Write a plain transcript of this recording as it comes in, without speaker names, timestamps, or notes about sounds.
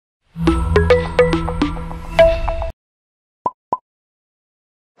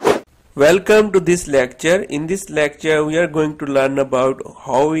Welcome to this lecture. In this lecture we are going to learn about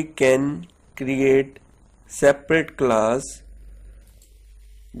how we can create separate class.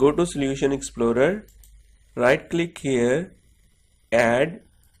 Go to Solution Explorer, right click here, add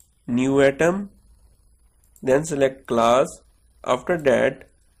new atom, then select class. After that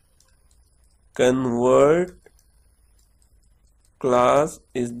convert class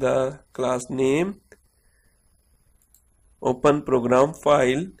is the class name, open program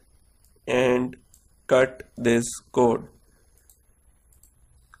file and cut this code,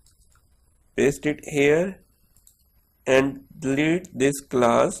 paste it here and delete this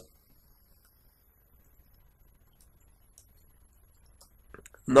class.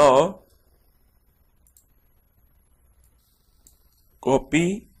 Now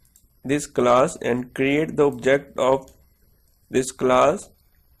copy this class and create the object of this class.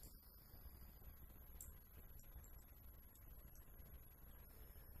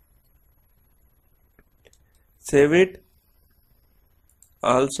 Save it,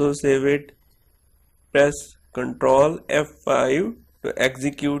 also save it, press Ctrl F5 to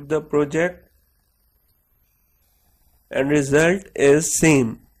execute the project and result is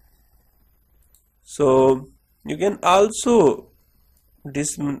same. So you can also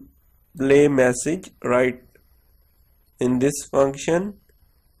display message right in this function,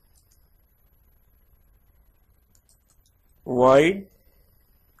 void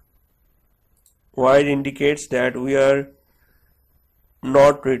indicates that we are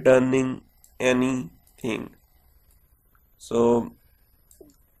not returning anything. So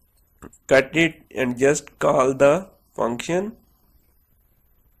cut it and just call the function.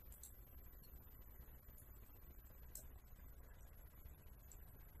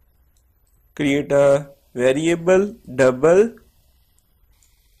 Create a variable double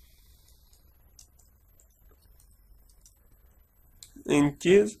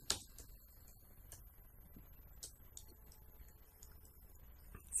inches,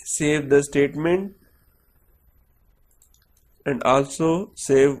 save the statement and also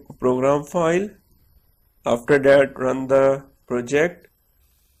save program file. After that run the project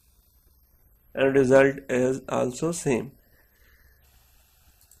and result is also same.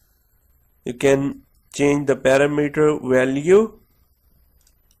 You can change the parameter value.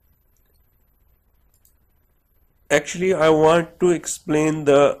 Actually I want to explain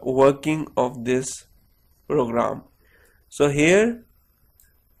the working of this program. So here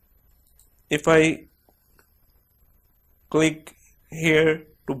if I click here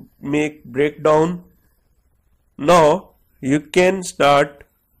to make breakdown, now you can start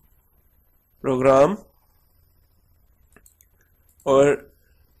program or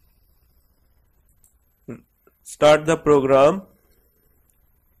start the program.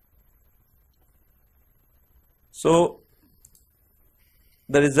 So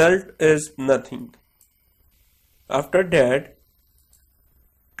the result is nothing. After that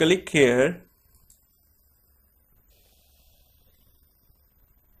click here,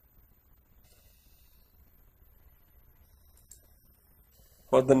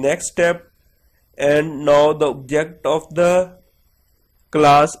 for the next step, and now the object of the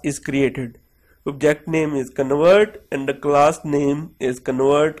class is created. Object name is convert and the class name is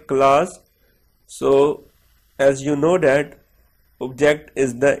convert class. So as you know that object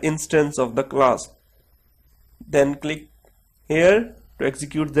is the instance of the class. Then click here to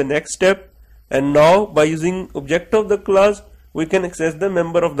execute the next step, and now by using object of the class we can access the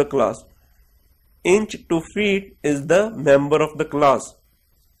member of the class. Inch to feet is the member of the class,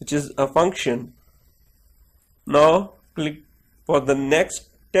 which is a function. Now click for the next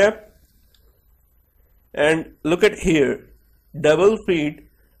step and look at here, double feet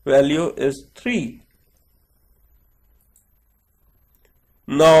value is 3.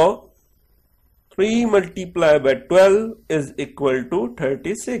 Now 3 multiplied by 12 is equal to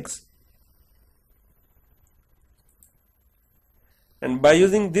 36. And by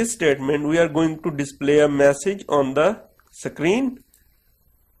using this statement we are going to display a message on the screen.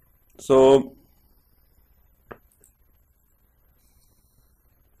 So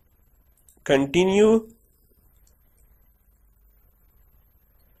continue,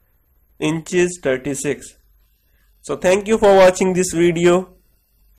 inches 36. So thank you for watching this video.